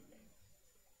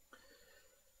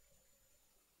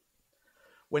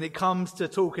when it comes to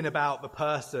talking about the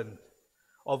person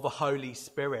of the Holy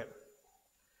Spirit,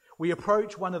 we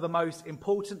approach one of the most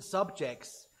important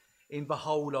subjects in the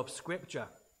whole of Scripture.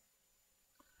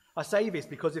 I say this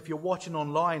because if you're watching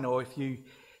online or if you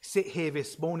sit here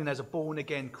this morning as a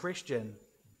born-again Christian,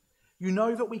 you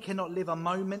know that we cannot live a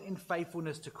moment in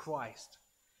faithfulness to Christ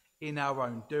in our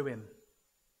own doing.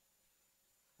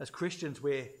 As Christians,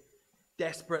 we're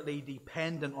desperately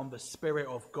dependent on the Spirit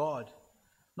of God,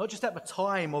 not just at the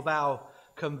time of our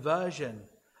conversion,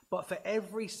 but for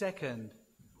every second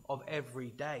of every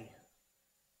day.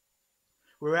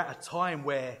 We're at a time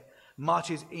where much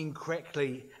is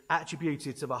incorrectly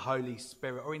attributed to the Holy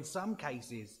Spirit, or in some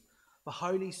cases, the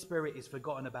Holy Spirit is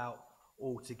forgotten about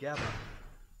altogether.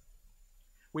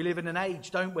 We live in an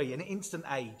age, don't we? An instant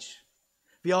age.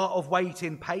 The art of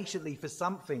waiting patiently for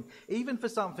something, even for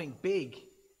something big,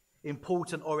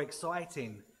 important or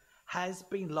exciting, has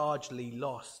been largely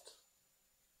lost.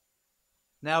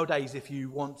 Nowadays, if you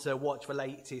want to watch the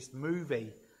latest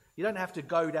movie, you don't have to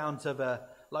go down to the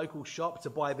local shop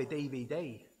to buy the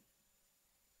DVD.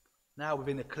 Now,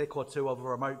 within a click or two of a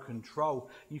remote control,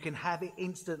 you can have it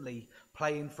instantly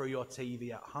playing through your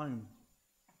TV at home.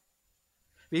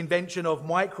 The invention of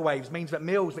microwaves means that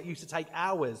meals that used to take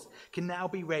hours can now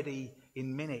be ready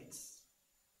in minutes.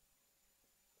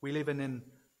 We live in an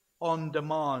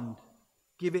on-demand,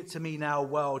 give-it-to-me-now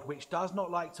world which does not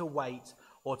like to wait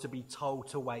or to be told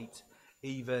to wait,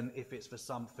 even if it's for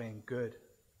something good.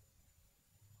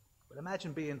 But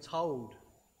imagine being told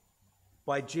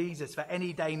by Jesus that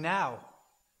any day now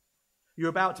you're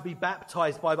about to be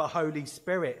baptized by the Holy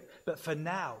Spirit, but for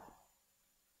now,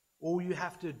 all you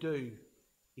have to do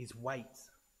is wait.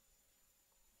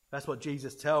 That's what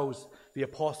Jesus tells the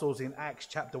apostles in Acts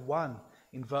chapter 1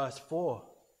 in verse 4.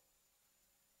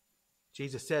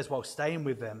 Jesus says while staying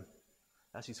with them,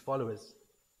 as his followers,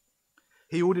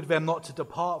 he ordered them not to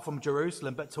depart from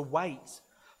Jerusalem, but to wait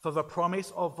for the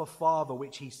promise of the Father,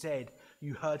 which he said,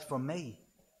 "You heard from me.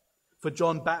 For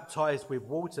John baptized with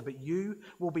water, but you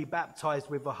will be baptized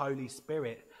with the Holy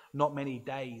Spirit not many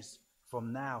days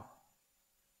from now."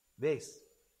 This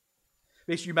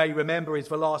you may remember is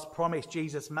the last promise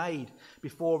Jesus made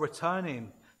before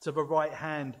returning to the right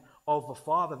hand of the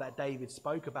Father that David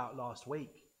spoke about last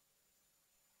week.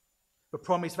 The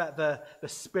promise that the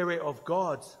Spirit of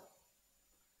God,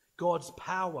 God's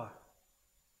power,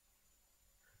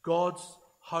 God's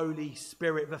Holy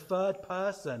Spirit, the third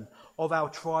person of our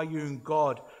triune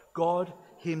God, God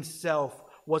himself,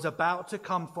 was about to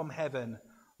come from heaven,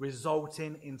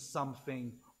 resulting in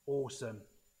something awesome.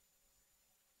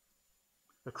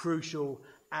 A crucial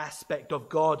aspect of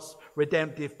God's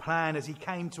redemptive plan as he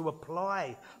came to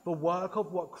apply the work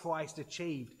of what Christ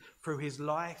achieved through his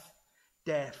life,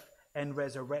 death, and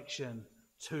resurrection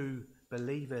to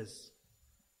believers.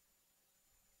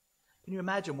 Can you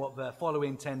imagine what the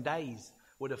following 10 days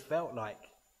would have felt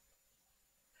like?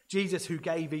 Jesus, who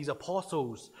gave these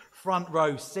apostles front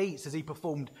row seats as he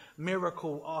performed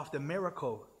miracle after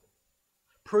miracle,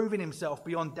 proving himself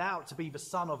beyond doubt to be the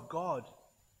Son of God,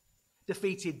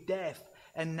 defeated death,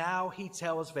 and now he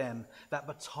tells them that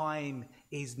the time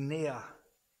is near.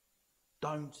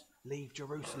 Don't leave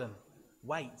Jerusalem.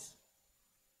 Wait.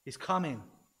 It's coming.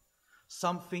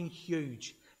 Something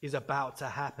huge is about to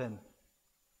happen.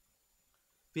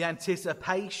 The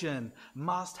anticipation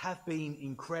must have been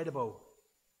incredible,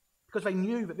 because they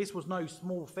knew that this was no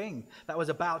small thing that was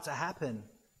about to happen.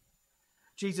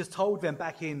 Jesus told them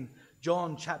back in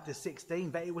John chapter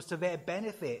 16 that it was to their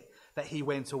benefit that he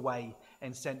went away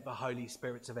and sent the Holy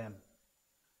Spirit to them.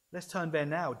 Let's turn there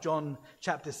now. John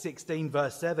chapter 16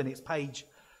 verse 7. It's page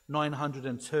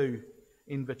 902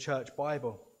 in the Church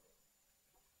Bible.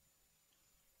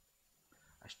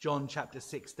 That's John chapter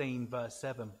 16 verse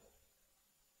 7.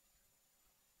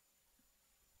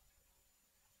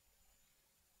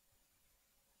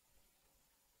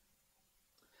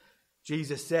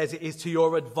 Jesus says, "It is to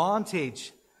your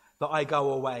advantage that I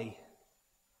go away.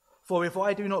 For if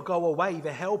I do not go away,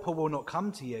 the Helper will not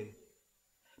come to you.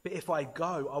 But if I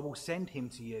go, I will send him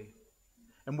to you.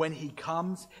 And when he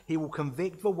comes, he will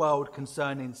convict the world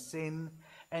concerning sin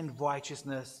and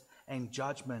righteousness and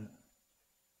judgment.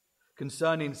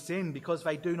 Concerning sin, because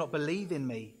they do not believe in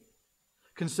me.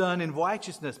 Concerning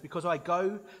righteousness, because I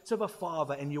go to the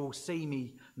Father and you will see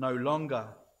me no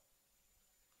longer.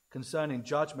 Concerning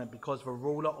judgment, because the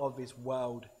ruler of this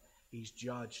world is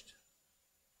judged."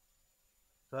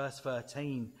 Verse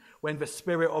 13, "When the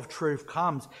Spirit of truth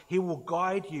comes, he will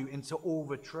guide you into all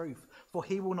the truth, for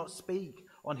he will not speak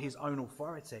on his own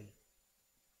authority.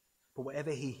 But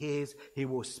whatever he hears, he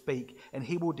will speak, and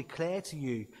he will declare to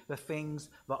you the things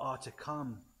that are to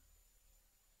come.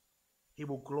 He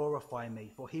will glorify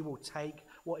me, for he will take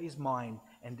what is mine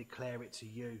and declare it to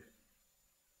you.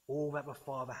 All that the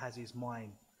Father has is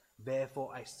mine.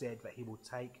 Therefore I said that he will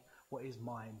take what is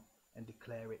mine and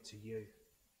declare it to you.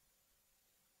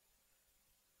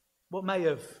 What may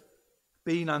have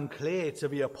been unclear to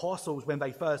the apostles when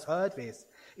they first heard this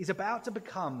is about to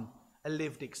become a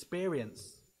lived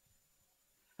experience.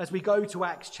 As we go to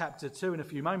Acts chapter 2 in a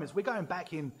few moments, we're going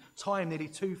back in time nearly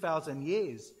 2,000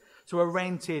 years to a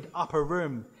rented upper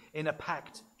room in a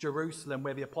packed Jerusalem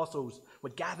where the apostles were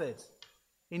gathered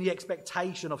in the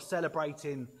expectation of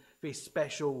celebrating this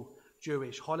special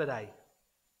Jewish holiday.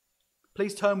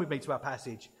 Please turn with me to our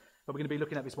passage that we're going to be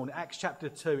looking at this morning. Acts chapter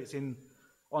 2, it's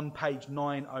on page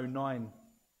 909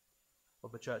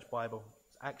 of the Church Bible.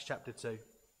 It's Acts chapter 2.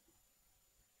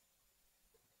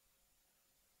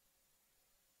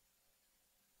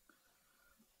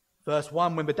 Verse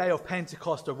 1, when the day of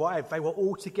Pentecost arrived, they were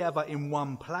all together in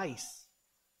one place.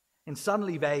 And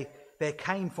suddenly there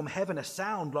came from heaven a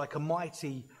sound like a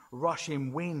mighty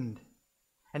rushing wind,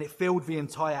 and it filled the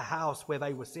entire house where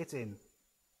they were sitting.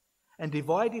 And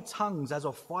divided tongues as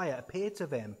of fire appeared to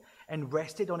them and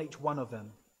rested on each one of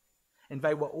them. And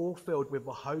they were all filled with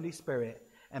the Holy Spirit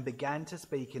and began to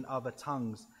speak in other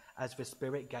tongues as the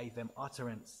Spirit gave them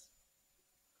utterance.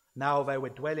 Now they were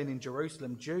dwelling in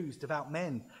Jerusalem, Jews, devout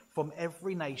men from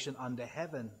every nation under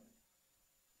heaven.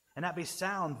 And at this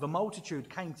sound the multitude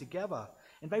came together,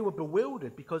 and they were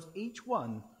bewildered because each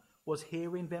one was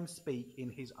hearing them speak in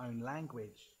his own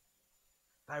language.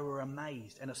 They were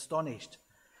amazed and astonished,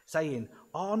 saying,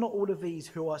 "Are not all of these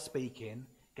who are speaking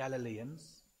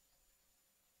Galileans?"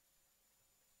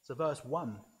 So verse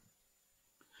 1.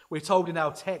 We're told in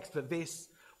our text that this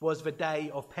was the day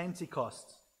of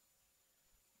Pentecost.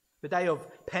 The day of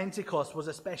Pentecost was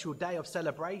a special day of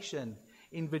celebration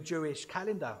in the Jewish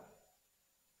calendar.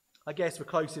 I guess the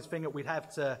closest thing that we'd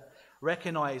have to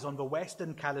recognize on the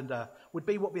Western calendar would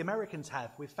be what the Americans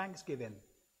have with Thanksgiving.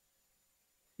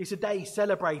 It's a day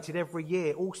celebrated every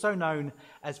year, also known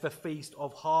as the Feast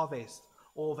of Harvest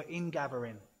or the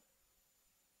Ingathering.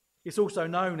 It's also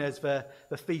known as the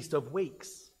Feast of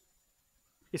Weeks.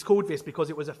 It's called this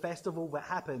because it was a festival that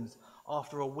happens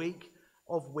after a week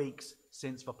of weeks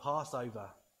since the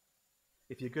Passover.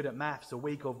 If you're good at maths, a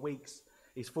week of weeks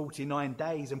is 49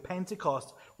 days, and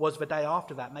Pentecost was the day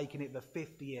after that, making it the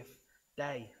 50th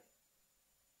day.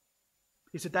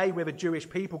 It's a day where the Jewish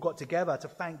people got together to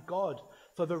thank God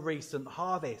for the recent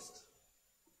harvest.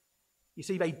 You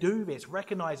see, they do this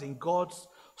recognizing God's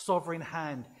sovereign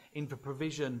hand in the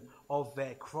provision of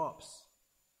their crops.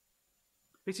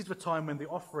 This is the time when the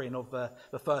offering of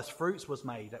the first fruits was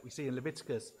made that we see in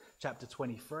Leviticus chapter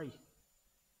 23.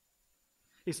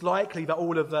 It's likely that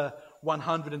all of the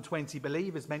 120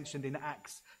 believers mentioned in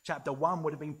Acts chapter 1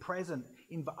 would have been present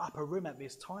in the upper room at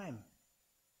this time.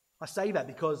 I say that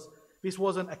because this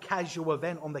wasn't a casual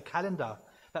event on the calendar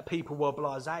that people were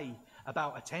blasé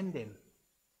about attending.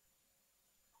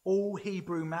 All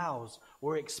Hebrew mouths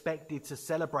were expected to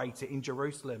celebrate it in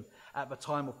Jerusalem at the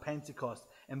time of Pentecost,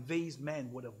 and these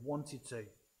men would have wanted to.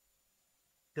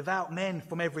 Devout men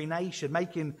from every nation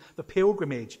making the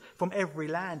pilgrimage from every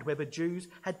land where the Jews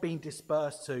had been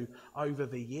dispersed to over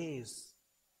the years.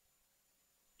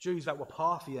 Jews that were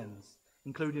Parthians,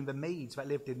 including the Medes that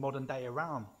lived in modern-day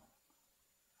Iran.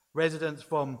 Residents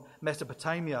from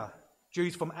Mesopotamia,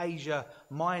 Jews from Asia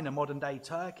Minor, modern-day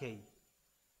Turkey.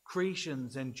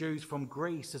 Cretians and Jews from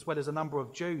Greece, as well as a number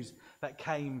of Jews that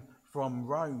came from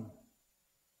Rome.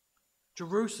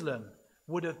 Jerusalem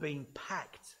would have been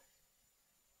packed.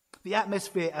 The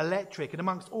atmosphere electric, and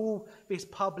amongst all this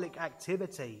public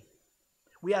activity,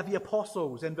 we have the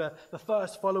apostles and the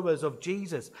first followers of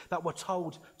Jesus that were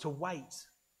told to wait,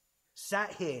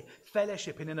 sat here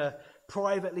fellowshipping in a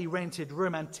privately rented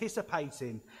room,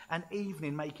 anticipating an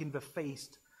evening making the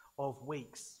Feast of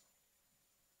Weeks.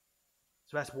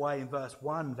 So that's why in verse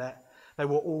 1 that they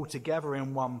were all together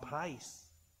in one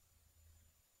place.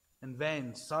 And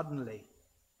then suddenly,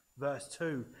 verse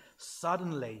 2,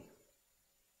 suddenly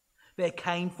there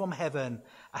came from heaven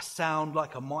a sound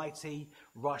like a mighty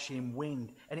rushing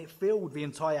wind, and it filled the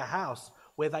entire house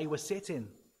where they were sitting.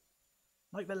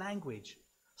 Note the language,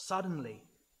 suddenly.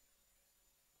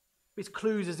 This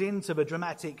clues us into the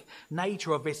dramatic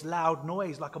nature of this loud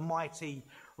noise like a mighty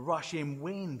rushing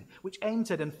wind, which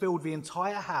entered and filled the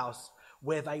entire house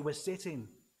where they were sitting.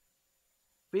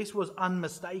 This was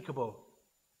unmistakable.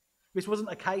 This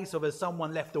wasn't a case of as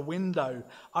someone left a window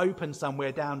open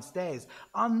somewhere downstairs.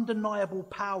 Undeniable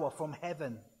power from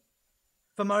heaven.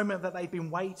 The moment that they've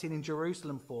been waiting in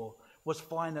Jerusalem for was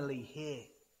finally here.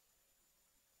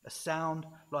 A sound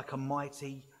like a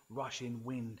mighty rushing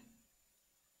wind.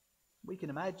 We can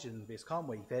imagine this, can't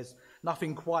we? There's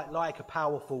nothing quite like a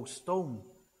powerful storm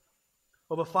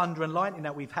or the thunder and lightning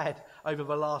that we've had over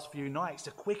the last few nights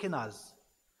to quicken us,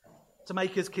 to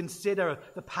make us consider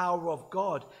the power of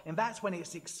God. And that's when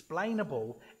it's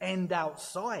explainable and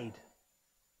outside.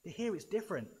 But here it's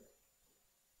different.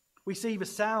 We see the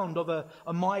sound of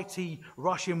a mighty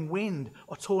rushing wind,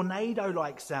 a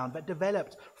tornado-like sound that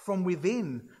developed from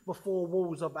within the four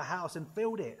walls of the house and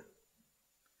filled it.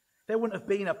 There wouldn't have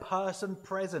been a person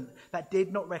present that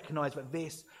did not recognize that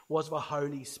this was the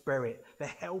Holy Spirit, the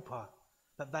helper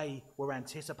that they were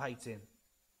anticipating.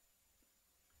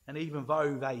 And even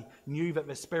though they knew that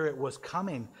the Spirit was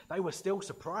coming, they were still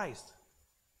surprised.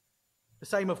 The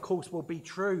same, of course, will be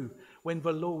true when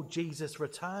the Lord Jesus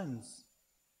returns.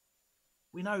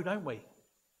 We know, don't we,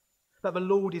 that the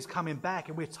Lord is coming back,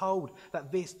 and we're told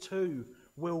that this too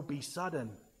will be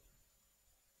sudden.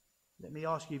 Let me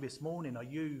ask you this morning, are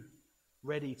you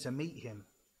ready to meet him?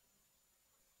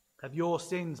 Have your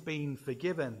sins been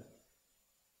forgiven?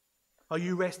 Are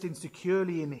you resting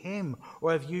securely in him,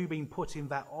 or have you been putting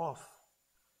that off,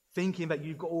 thinking that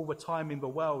you've got all the time in the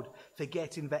world,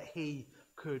 forgetting that he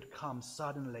could come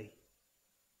suddenly?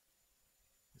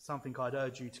 It's something I'd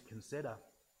urge you to consider.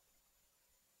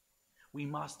 We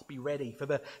must be ready, for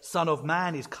the Son of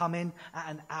Man is coming at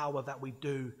an hour that we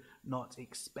do not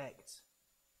expect.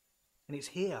 And it's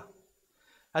here,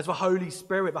 as the Holy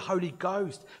Spirit, the Holy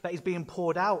Ghost, that is being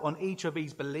poured out on each of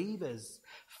these believers,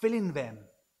 filling them,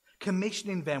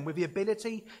 commissioning them with the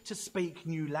ability to speak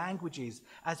new languages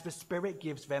as the Spirit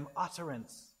gives them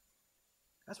utterance.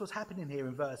 That's what's happening here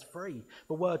in verse 3.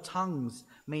 The word tongues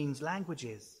means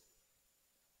languages.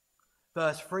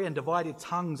 Verse 3, and divided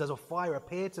tongues as a fire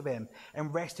appeared to them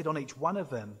and rested on each one of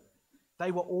them.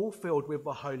 They were all filled with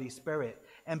the Holy Spirit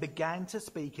and began to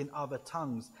speak in other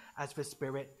tongues as the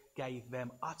Spirit gave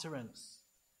them utterance.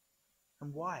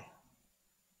 And why?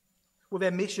 Well,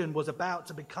 their mission was about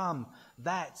to become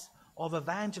that of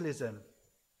evangelism.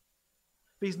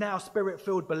 These now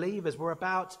Spirit-filled believers were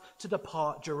about to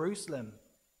depart Jerusalem.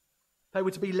 They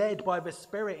were to be led by the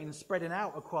Spirit in spreading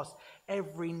out across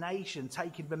every nation,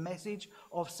 taking the message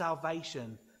of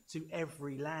salvation to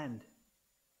every land.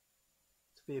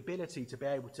 The ability to be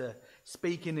able to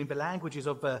speak in the languages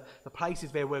of the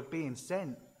places they were being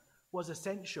sent was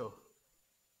essential.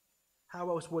 How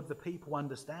else would the people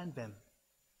understand them?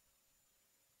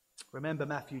 Remember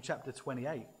Matthew chapter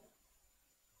 28.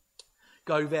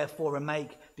 Go therefore and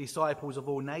make disciples of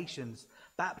all nations,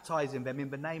 baptizing them in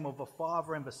the name of the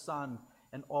Father and the Son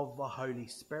and of the Holy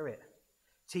Spirit,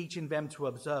 teaching them to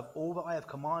observe all that I have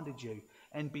commanded you.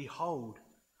 And behold,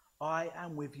 I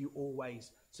am with you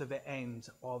always to the end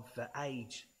of the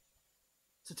age.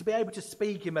 So to be able to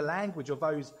speak in the language of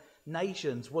those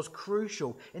nations was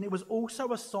crucial, and it was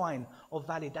also a sign of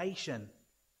validation.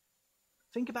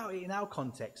 Think about it in our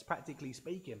context, practically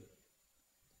speaking.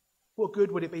 What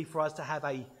good would it be for us to have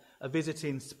a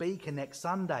visiting speaker next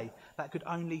Sunday that could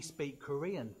only speak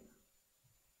Korean?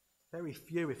 Very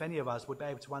few, if any of us, would be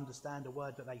able to understand a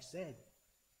word that they said.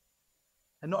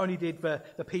 And not only did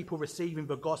the people receiving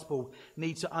the gospel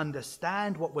need to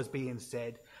understand what was being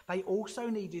said, they also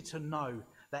needed to know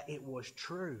that it was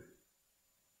true.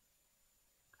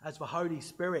 As the Holy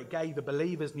Spirit gave the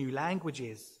believers new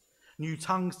languages, new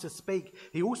tongues to speak,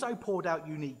 he also poured out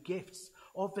unique gifts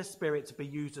of the Spirit to be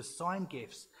used as sign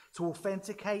gifts to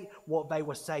authenticate what they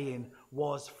were saying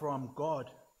was from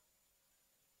God.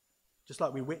 Just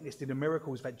like we witnessed in the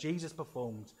miracles that Jesus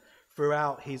performed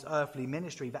throughout his earthly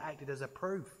ministry that acted as a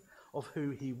proof of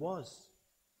who he was.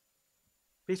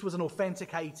 This was an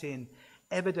authenticating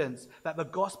evidence that the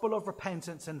gospel of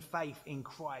repentance and faith in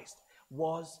Christ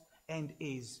was and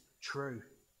is true.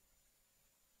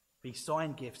 These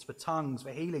sign gifts for tongues,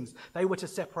 for healings, they were to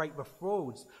separate the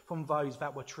frauds from those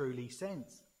that were truly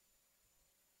sent.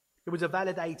 It was a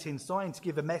validating sign to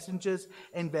give the messengers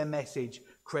and their message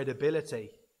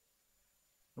credibility.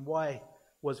 And why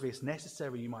was this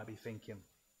necessary, you might be thinking?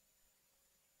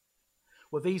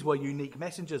 Well, these were unique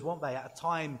messengers, weren't they, at a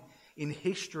time in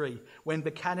history when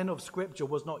the canon of Scripture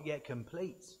was not yet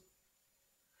complete.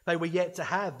 They were yet to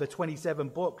have the 27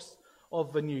 books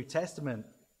of the New Testament.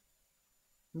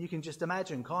 And you can just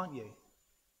imagine, can't you?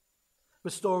 The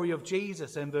story of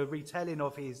Jesus and the retelling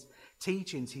of his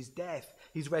teachings, his death,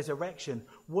 his resurrection,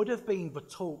 would have been the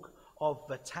talk of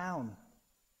the town.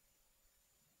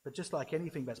 But just like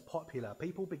anything that's popular,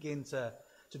 people begin to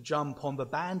jump on the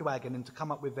bandwagon and to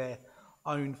come up with their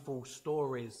own full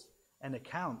stories and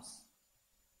accounts.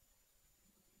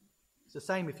 It's the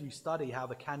same if you study how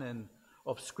the canon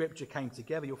of Scripture came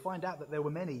together. You'll find out that there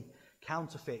were many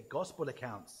counterfeit gospel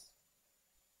accounts.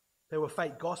 There were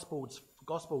fake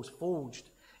gospels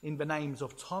forged in the names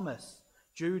of Thomas,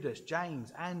 Judas,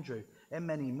 James, Andrew, and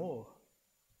many more.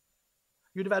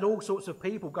 You'd have had all sorts of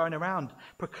people going around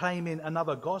proclaiming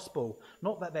another gospel.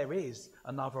 Not that there is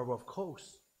another, of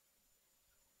course.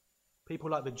 People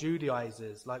like the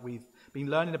Judaizers, like we've been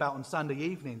learning about on Sunday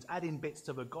evenings, adding bits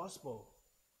to the gospel.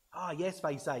 Yes,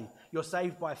 they say, you're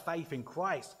saved by faith in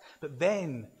Christ, but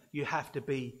then you have to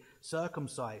be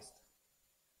circumcised.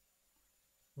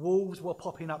 Wolves were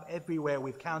popping up everywhere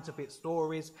with counterfeit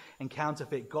stories and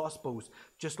counterfeit gospels,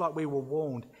 just like we were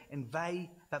warned, and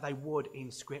that they would in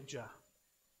Scripture.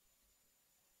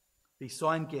 These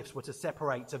sign gifts were to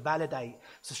separate, to validate,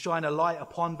 to shine a light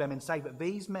upon them and say that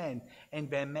these men and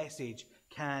their message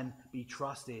can be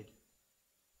trusted.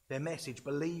 Their message,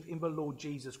 believe in the Lord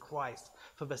Jesus Christ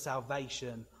for the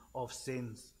salvation of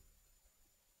sins.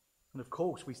 And of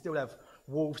course, we still have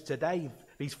wolves today,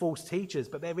 these false teachers,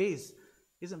 but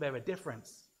isn't there a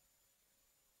difference?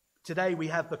 Today we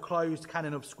have the closed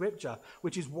canon of Scripture,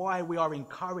 which is why we are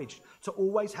encouraged to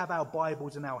always have our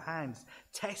Bibles in our hands,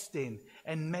 testing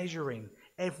and measuring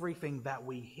everything that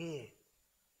we hear.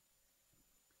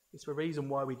 It's the reason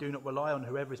why we do not rely on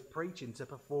whoever is preaching to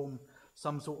perform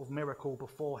some sort of miracle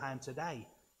beforehand today.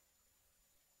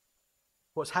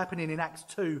 What's happening in Acts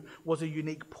 2 was a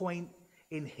unique point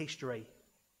in history.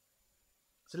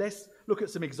 So let's look at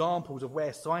some examples of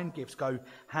where sign gifts go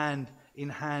hand in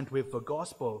hand with the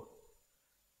gospel.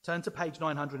 Turn to page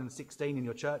 916 in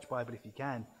your church Bible if you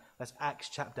can. That's Acts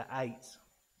chapter 8.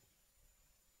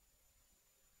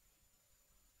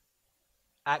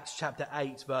 Acts chapter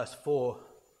 8 verse 4.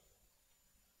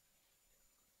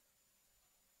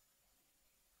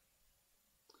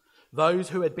 Those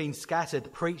who had been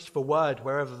scattered preached the word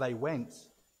wherever they went.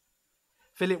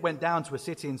 Philip went down to a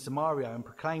city in Samaria and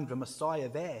proclaimed the Messiah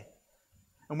there.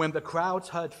 And when the crowds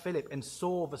heard Philip and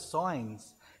saw the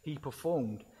signs he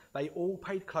performed, they all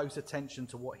paid close attention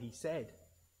to what he said.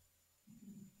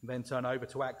 Then turn over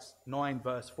to Acts 9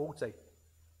 verse 40.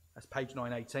 That's page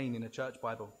 918 in the church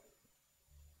Bible.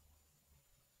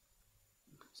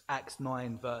 It's Acts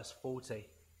 9 verse 40.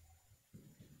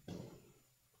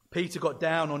 Peter got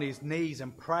down on his knees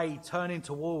and prayed, turning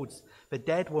towards the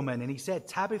dead woman, and he said,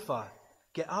 "Tabitha,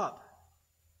 get up."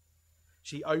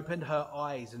 She opened her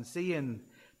eyes, and seeing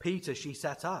Peter, she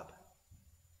sat up.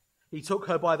 He took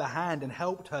her by the hand and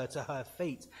helped her to her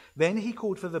feet. Then he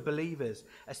called for the believers,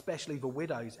 especially the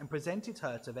widows, and presented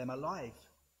her to them alive.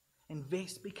 And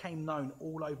this became known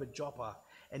all over Joppa,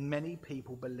 and many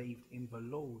people believed in the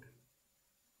Lord.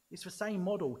 It's the same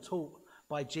model taught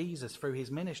by Jesus through his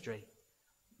ministry.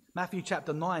 Matthew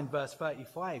chapter 9 verse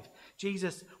 35,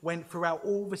 Jesus went throughout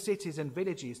all the cities and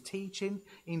villages, teaching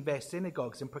in their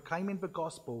synagogues and proclaiming the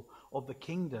gospel of the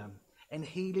kingdom and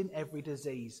healing every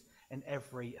disease and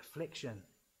every affliction.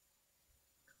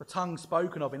 The tongue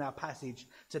spoken of in our passage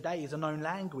today is a known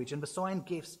language, and the sign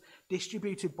gifts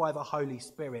distributed by the Holy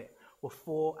Spirit were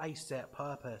for a set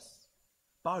purpose.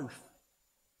 Both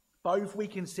we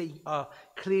can see are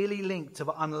clearly linked to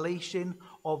the unleashing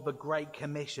of the Great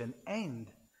Commission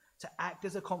and to act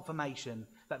as a confirmation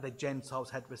that the Gentiles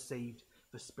had received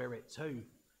the Spirit too.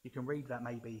 You can read that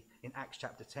maybe in Acts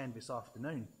chapter 10 this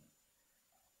afternoon.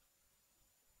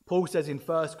 Paul says in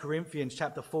 1 Corinthians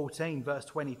chapter 14 verse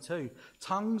 22,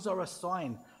 tongues are a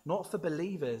sign not for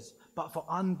believers but for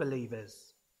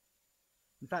unbelievers.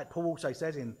 In fact, Paul also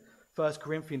says in 1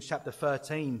 Corinthians chapter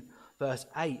 13 verse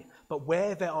 8, but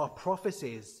where there are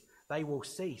prophecies, they will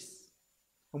cease.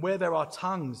 And where there are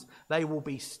tongues, they will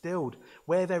be stilled.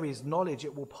 Where there is knowledge,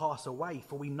 it will pass away.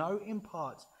 For we know in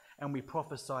part and we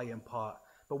prophesy in part.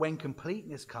 But when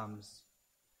completeness comes,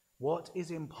 what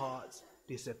is in part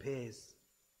disappears.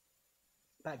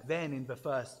 Back then in the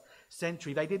first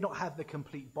century, they did not have the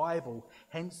complete Bible,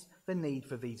 hence the need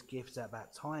for these gifts at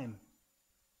that time.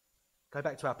 Go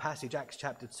back to our passage, Acts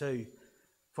chapter 2,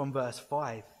 from verse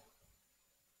 5.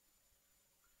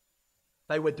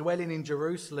 They were dwelling in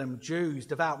Jerusalem, Jews,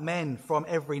 devout men from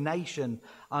every nation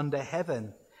under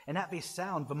heaven. And at this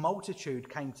sound, the multitude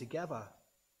came together.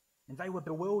 And they were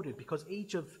bewildered because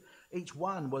each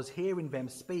one was hearing them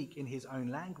speak in his own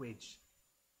language.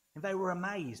 And they were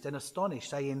amazed and astonished,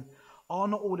 saying, are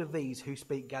not all of these who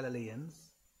speak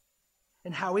Galileans?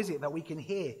 And how is it that we can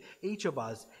hear each of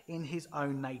us in his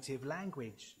own native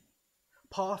language?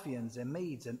 Parthians and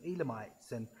Medes and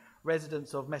Elamites and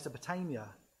residents of Mesopotamia,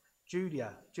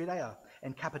 Judea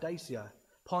and Cappadocia,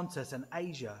 Pontus and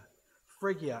Asia,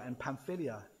 Phrygia and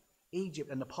Pamphylia,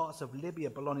 Egypt and the parts of Libya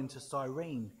belonging to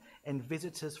Cyrene, and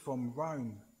visitors from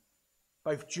Rome,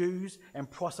 both Jews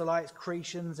and proselytes,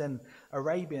 Cretians and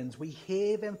Arabians, we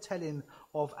hear them telling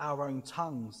of our own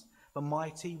tongues the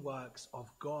mighty works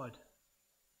of God.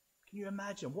 Can you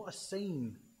imagine what a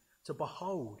scene to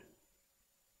behold?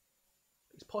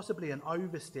 It's possibly an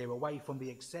oversteer away from the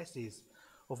excesses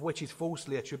of which is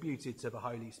falsely attributed to the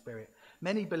Holy Spirit.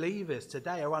 Many believers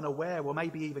today are unaware or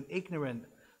maybe even ignorant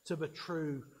to the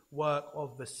true work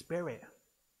of the Spirit.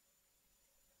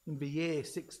 In the year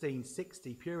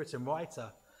 1660, Puritan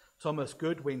writer Thomas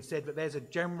Goodwin said that there's a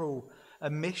general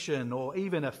omission or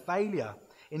even a failure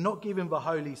in not giving the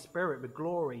Holy Spirit the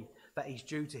glory that is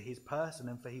due to his person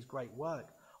and for his great work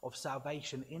of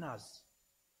salvation in us,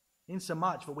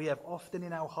 insomuch that we have often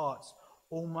in our hearts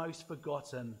almost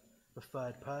forgotten the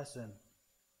third person.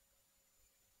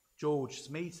 George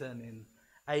Smeaton in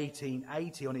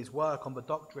 1880, on his work on the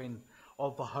doctrine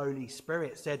of the Holy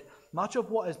Spirit, said, "Much of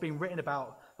what has been written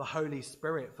about the Holy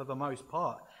Spirit for the most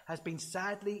part has been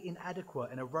sadly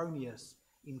inadequate and erroneous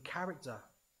in character.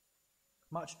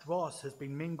 Much dross has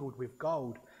been mingled with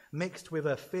gold, mixed with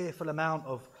a fearful amount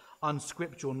of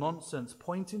unscriptural nonsense,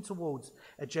 pointing towards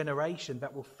a generation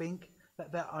that will think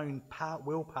that their own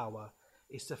willpower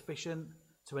is sufficient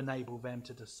to enable them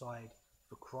to decide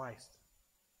for Christ."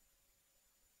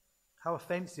 How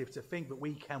offensive to think that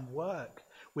we can work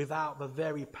without the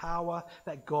very power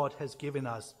that God has given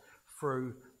us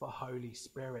through the Holy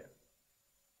Spirit.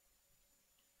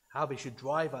 How this should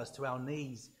drive us to our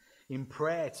knees in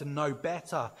prayer to know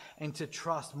better and to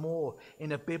trust more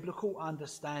in a biblical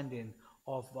understanding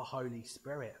of the Holy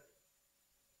Spirit.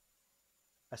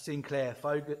 As Sinclair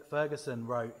Ferguson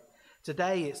wrote,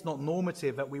 "Today it's not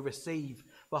normative that we receive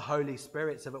the Holy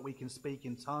Spirit so that we can speak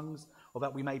in tongues, or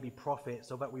that we may be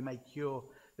prophets, or that we may cure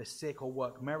the sick or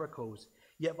work miracles.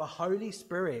 Yet the Holy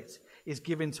Spirit is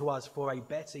given to us for a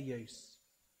better use.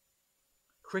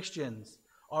 Christians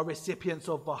are recipients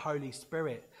of the Holy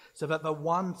Spirit so that the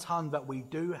one tongue that we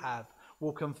do have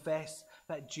will confess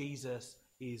that Jesus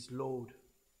is Lord."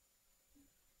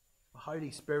 The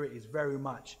Holy Spirit is very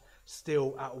much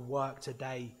still at work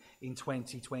today in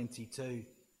 2022.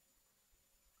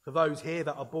 For those here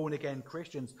that are born again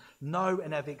Christians, know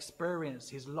and have experienced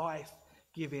his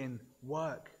life-giving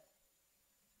work.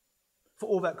 For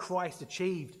all that Christ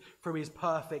achieved through his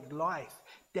perfect life,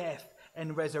 death,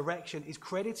 and resurrection is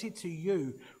credited to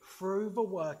you through the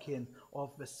working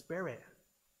of the Spirit.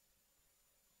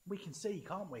 We can see,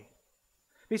 can't we?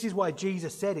 This is why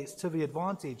Jesus said it's to the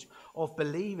advantage of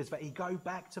believers that he go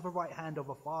back to the right hand of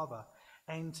the Father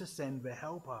and to send the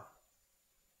Helper.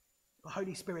 The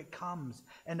Holy Spirit comes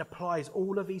and applies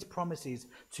all of these promises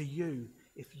to you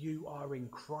if you are in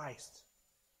Christ.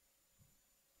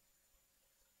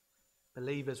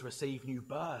 Believers receive new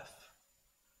birth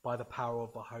by the power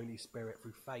of the Holy Spirit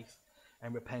through faith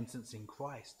and repentance in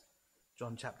Christ.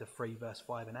 John chapter 3, verse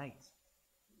 5 and 8.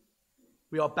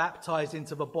 We are baptized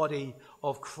into the body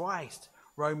of Christ.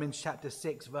 Romans chapter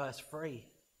 6, verse 3.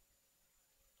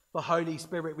 The Holy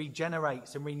Spirit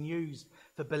regenerates and renews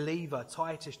the believer.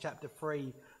 Titus chapter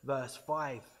 3, verse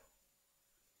 5.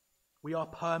 We are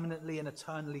permanently and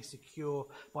eternally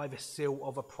secure by the seal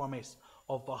of a promise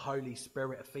of the Holy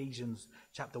Spirit. Ephesians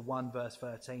chapter 1, verse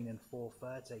 13 and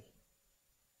 4:30.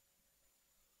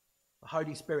 The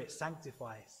Holy Spirit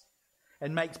sanctifies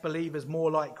and makes believers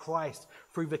more like Christ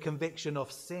through the conviction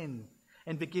of sin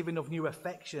and the giving of new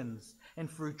affections and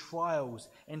through trials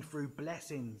and through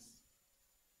blessings.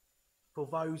 For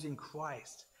those in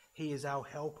Christ, he is our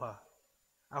helper,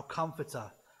 our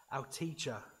comforter, our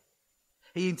teacher.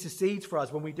 He intercedes for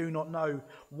us when we do not know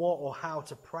what or how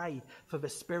to pray, for the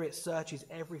Spirit searches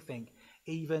everything,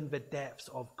 even the depths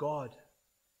of God.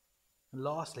 And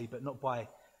lastly, but not by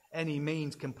any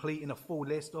means completing a full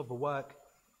list of the work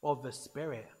of the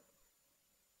Spirit,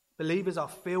 believers are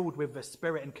filled with the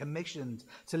Spirit and commissioned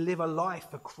to live a life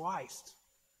for Christ,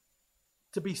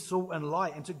 to be salt and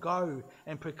light, and to go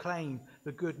and proclaim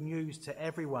the good news to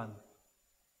everyone.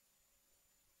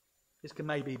 This can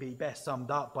maybe be best summed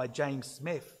up by James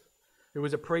Smith, who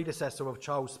was a predecessor of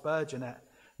Charles Spurgeon at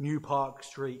New Park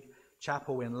Street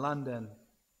Chapel in London.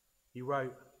 He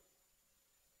wrote,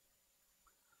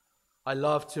 "I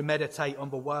love to meditate on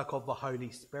the work of the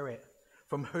Holy Spirit,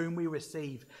 from whom we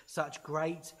receive such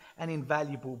great and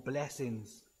invaluable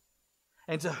blessings,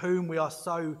 and to whom we are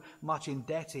so much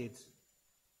indebted.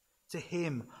 To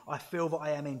him I feel that I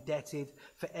am indebted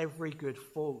for every good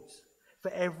thought,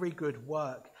 for every good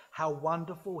work. How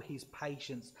wonderful his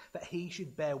patience, that he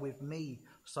should bear with me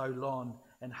so long,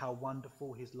 and how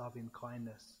wonderful his loving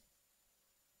kindness.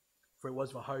 For it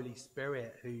was the Holy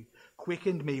Spirit who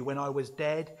quickened me when I was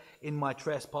dead in my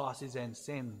trespasses and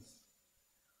sins,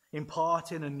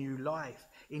 imparting a new life,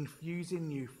 infusing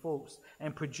new thoughts,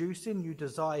 and producing new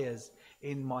desires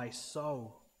in my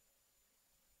soul.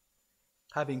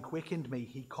 Having quickened me,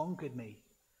 he conquered me,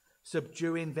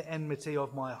 subduing the enmity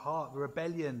of my heart, the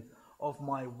rebellion of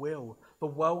my will, the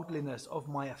worldliness of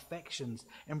my affections,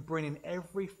 and bringing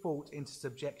every thought into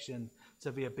subjection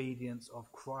to the obedience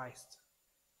of Christ.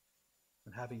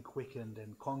 And having quickened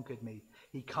and conquered me,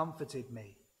 he comforted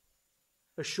me,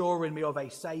 assuring me of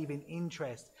a saving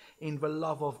interest in the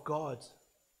love of God,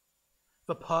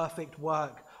 the perfect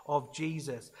work of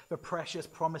Jesus, the precious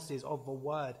promises of the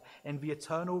Word, and the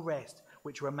eternal rest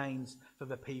which remains for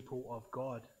the people of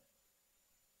God.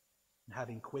 And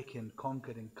having quickened,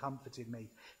 conquered, and comforted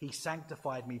me, he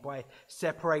sanctified me by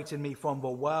separating me from the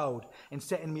world and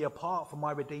setting me apart for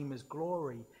my Redeemer's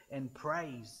glory and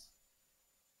praise.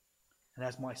 And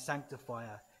as my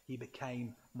sanctifier, he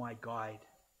became my guide,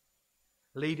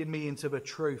 leading me into the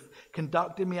truth,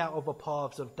 conducting me out of the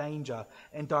paths of danger,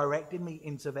 and directing me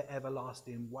into the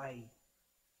everlasting way.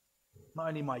 Not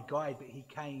only my guide, but he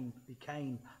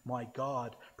became my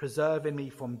guard, preserving me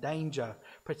from danger,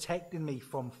 protecting me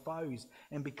from foes,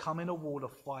 and becoming a wall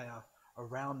of fire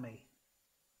around me.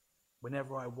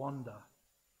 Whenever I wander,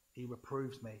 he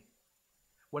reproves me.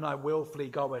 When I willfully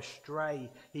go astray,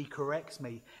 he corrects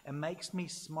me and makes me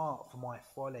smart for my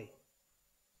folly.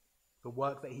 The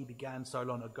work that he began so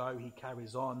long ago he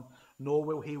carries on, nor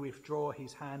will he withdraw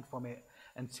his hand from it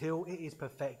until it is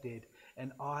perfected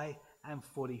and I am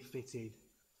fully fitted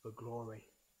for glory.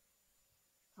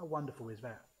 How wonderful is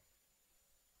that?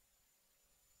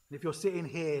 And if you're sitting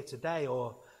here today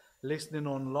or listening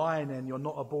online and you're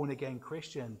not a born-again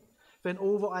Christian, then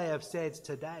all that I have said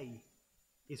today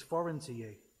is foreign to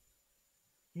you.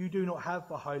 You do not have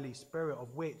the Holy Spirit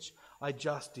of which I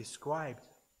just described.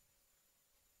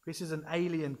 This is an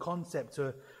alien concept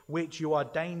to which you are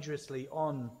dangerously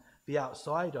on the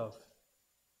outside of.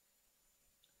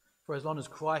 For as long as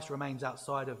Christ remains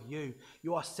outside of you,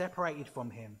 you are separated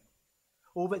from him.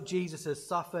 All that Jesus has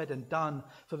suffered and done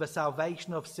for the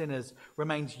salvation of sinners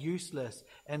remains useless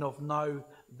and of no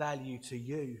value to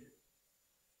you.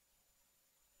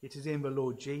 It is in the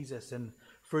Lord Jesus and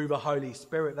through the Holy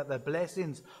Spirit that the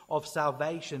blessings of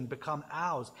salvation become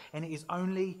ours, and it is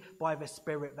only by the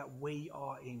Spirit that we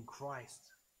are in Christ.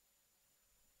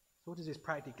 So what does this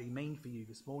practically mean for you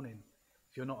this morning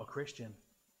if you're not a Christian?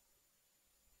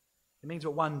 It means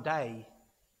that one day,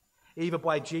 either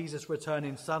by Jesus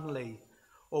returning suddenly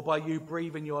or by you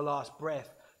breathing your last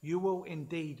breath, you will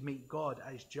indeed meet God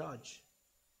as judge.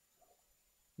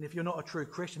 And if you're not a true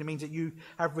Christian, it means that you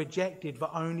have rejected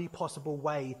the only possible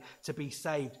way to be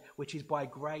saved, which is by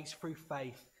grace through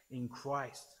faith in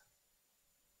Christ.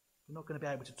 You're not going to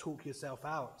be able to talk yourself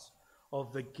out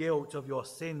of the guilt of your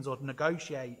sins or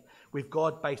negotiate with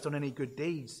God based on any good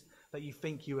deeds that you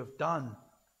think you have done.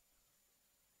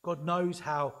 God knows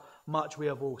how much we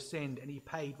have all sinned, and he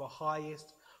paid the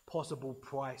highest possible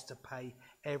price to pay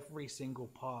every single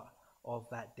part of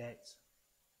that debt.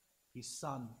 His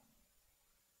Son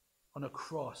on a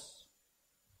cross,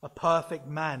 a perfect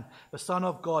man, the Son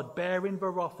of God, bearing the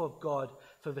wrath of God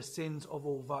for the sins of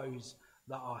all those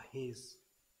that are his.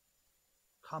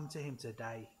 Come to him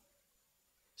today.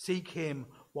 Seek him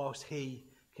whilst he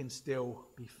can still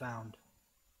be found.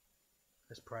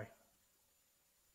 Let's pray.